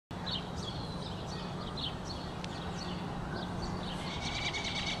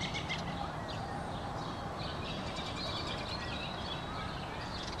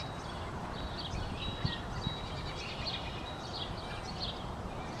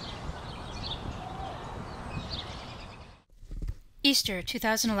Easter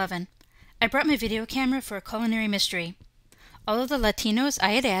 2011. I brought my video camera for a culinary mystery. All of the Latinos I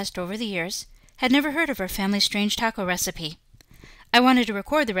had asked over the years had never heard of our family's strange taco recipe. I wanted to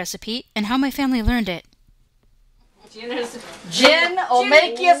record the recipe and how my family learned it. Gin will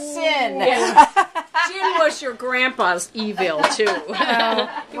make you sin. Gin was your grandpa's evil, too.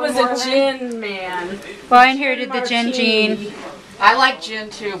 He was a gin man. Well, I inherited the gin gene. I like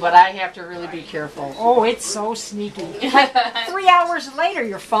gin too, but I have to really be careful. Oh, it's so sneaky. 3 hours later,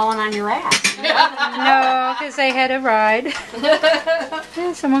 you're falling on your ass. No, because I had a ride.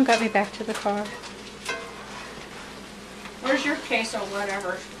 And someone got me back to the car. Where's your case or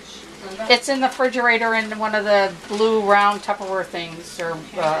whatever? It's in the refrigerator in one of the blue round Tupperware things. Or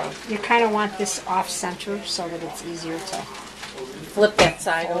You kind of want this off-center so that it's easier to flip that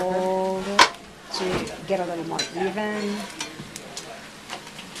side over. hold it so you get a little more even.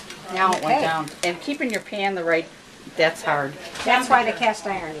 Now it went down. And keeping your pan the right, that's hard. That's why the cast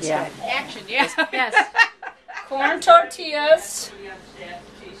iron is good. Action, yes. Yes. Corn tortillas.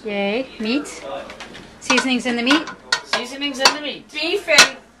 Yay. Meat. Seasonings in the meat. Seasonings in the meat. Beef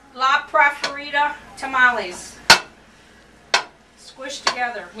and La Preferita tamales. Squished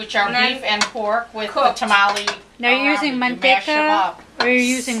together. Which are And beef and pork with cooked. the tamale. Now you're using You mash them manteca, up. or you're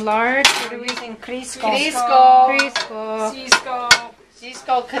using lard. We're using Crisco. Crisco. Crisco. Cisco.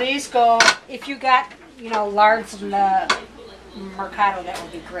 Cisco, Crisco. If you got, lard from the Mercado, that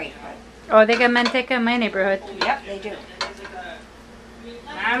would be great. Oh, they got manteca in my neighborhood. Yep, they do.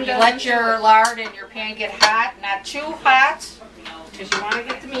 You let your lard in your pan get hot, not too hot, Because you want to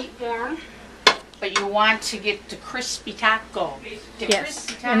get the meat warm. but you want to get the crispy taco. The Yes.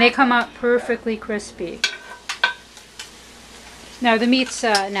 crispy taco. And they come out perfectly crispy. Now the meat's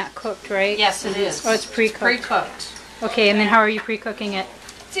not cooked, right? Yes, it is. Oh, it's pre-cooked. Pre-cooked. Okay, and then how are you pre-cooking it?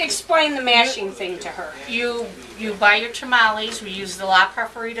 To explain the mashing thing to her. You buy your tamales. We use the La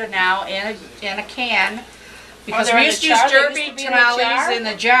Preferita now in a can. Because they're we in used a to use jar? They used derby to be in a tamales jar? in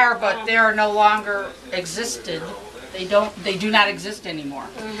the jar, but they are no longer existed. They do not exist anymore.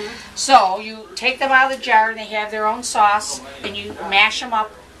 So you take them out of the jar and they have their own sauce and you mash them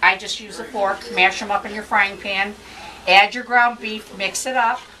up. I just use a fork, mash them up in your frying pan, add your ground beef, mix it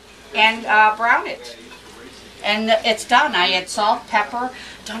up, and brown it. And it's done. I add salt, pepper.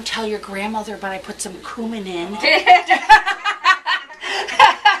 Don't tell your grandmother, but I put some cumin in.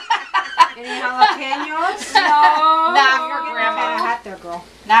 Any jalapenos? Not for Kind of grandma. hot there, girl.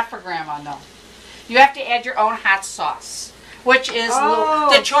 Not for grandma, no. You have to add your own hot sauce, which is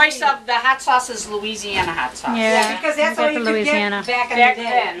the choice of the hot sauce is Louisiana hot sauce. Yeah, because that's I all got you the could Louisiana. get back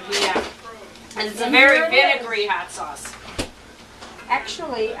then. Yeah. And It's a very vinegary hot sauce.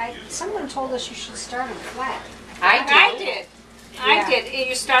 Actually, someone told us you should start them flat. I did. Yeah. I did.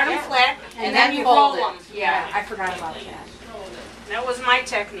 You start them flat and then then you fold roll it. them. Yeah, I forgot about that. That was my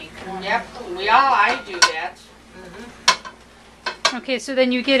technique. Yep, I do that. Okay, so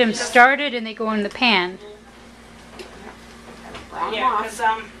then you get them started and they go in the pan. Yeah, because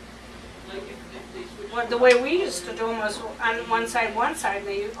the way we used to do them was on one side,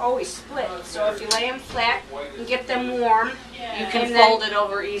 they always split. So if you lay them flat and get them warm, You can And then- fold it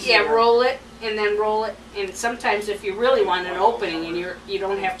over easier. yeah, roll it and then roll it. And sometimes if you really want an opening and you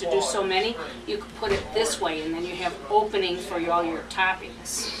don't have to do so many, you can put it this way and then you have opening for all your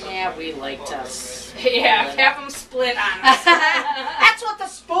toppings. Yeah, we like to. Yeah, have them split on us. That's what the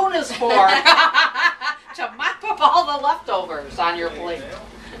spoon is for. To mop up all the leftovers on your plate.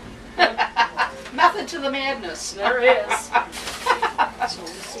 Method to the madness. There is. So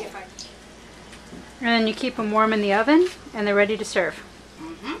let's see if I And then you keep them warm in the oven and they're ready to serve.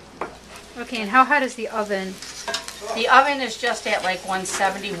 Okay, and how hot is the oven? The oven is just at like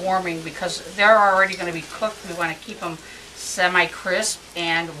 170 warming because they're already going to be cooked. We want to keep them semi-crisp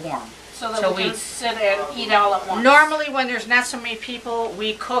and warm. So that So we we- can sit and eat all at once. Normally when there's not so many people,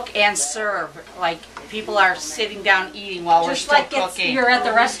 we cook and serve. Like people are sitting down eating while just we're like still cooking. you're at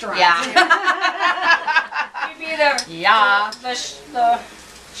the restaurant. Yeah. You'd be the, Yeah. the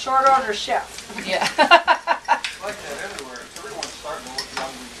short order chef. Yeah. Like that everywhere. Everyone's starting to look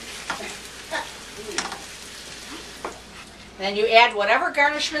young. Then you add whatever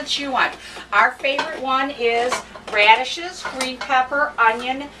garnishments you want. Our favorite one is radishes, green pepper,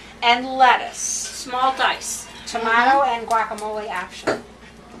 onion, and lettuce. Small dice. Tomato and guacamole option.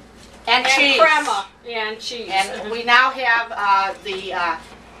 And And cheese. crema. Yeah, and cheese. And we now have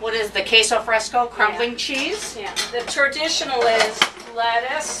what is the queso fresco crumbling cheese? yeah. The traditional is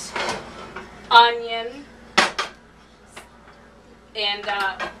lettuce, onion, and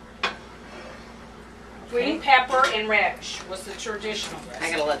green pepper and radish was the traditional I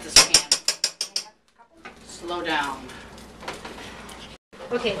recipe. gotta let this pan slow down.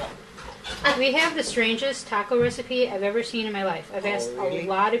 Okay. We have the strangest taco recipe I've ever seen in my life. I've asked really? a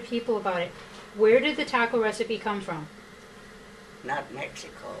lot of people about it. Where did the taco recipe come from? Not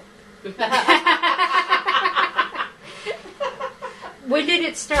Mexico. When did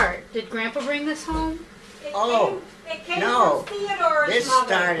it start? Did Grandpa bring this home? It came no. from Theodore's This mother.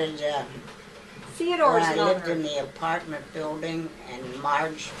 started when Theodore's I mother. lived in the apartment building and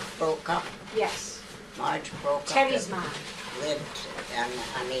Marge broke up. Yes. Marge broke Teddy's up. mom. Lived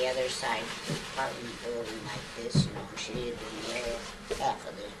on the other side of the apartment building like this, you know. She lived in there, half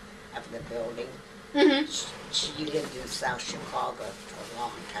of the building. Mm-hmm. She lived in South Chicago for a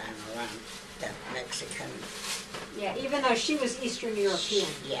long time around the Mexican. Yeah, even though she was Eastern European.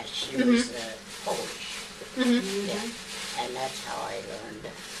 Yes, she was Polish. Mm-hmm. Yeah, and that's how I learned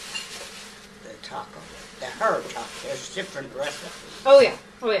the taco, her taco. There's different recipes, Oh yeah.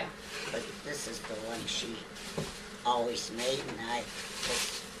 Oh yeah. but this is the one she always made, and I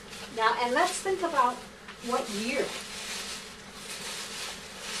just, Now, and let's think about what year.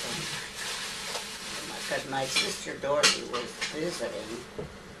 because my sister Dorothy was visiting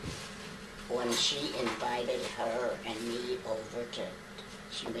when she invited her and me over to,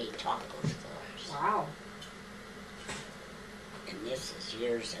 she made tacos for us. Wow. And this is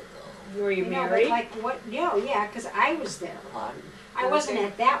years ago. Were you know, but married? like what? Yeah, because I was there. Pardon? I wasn't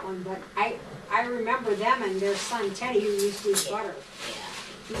at that one, but I remember them and their son Teddy, who used to eat butter.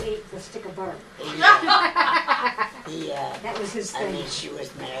 Yeah. He ate the stick of butter. He, That was his I thing. mean, she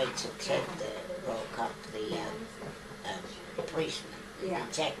was married to Ted broke up, the policeman, the Yeah.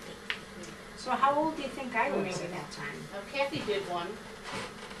 detective. So how old do you think I was at that time? Kathy did one.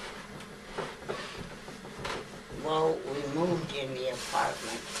 Well, we moved in the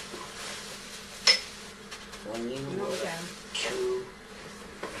apartment when you were Okay. 2,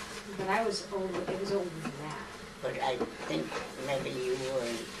 But I was older. It was older than that. but I think maybe you were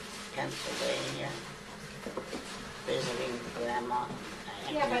in Pennsylvania visiting Grandma.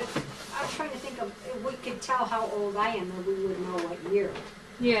 Yeah, but I'm trying to think of. If we could tell how old I am, then we would know what year.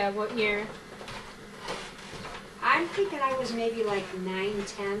 Yeah. What year? I'm thinking I was maybe like 9,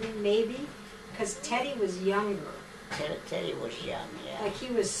 10, maybe, because Teddy was younger. Teddy was young, yeah. Like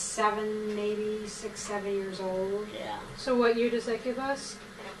he was 7, maybe 6, 7 years old. Yeah. So what year does that give us?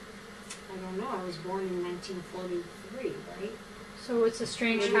 I don't know. I was born in 1943, right? So it's a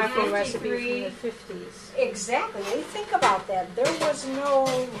strange Maybe taco 93. recipe from the 50s. Exactly. When you think about that, there was no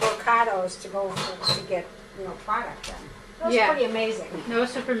mercados to go for, to get product then. That was Yeah. pretty amazing. No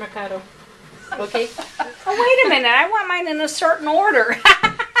supermercado. Okay. Oh, wait a minute. I want mine in a certain order.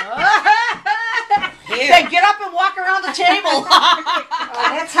 Then get up and walk around the table.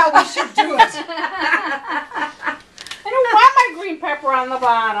 That's how we should do it. I don't want my green pepper on the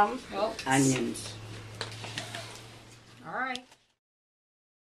bottom. Onions.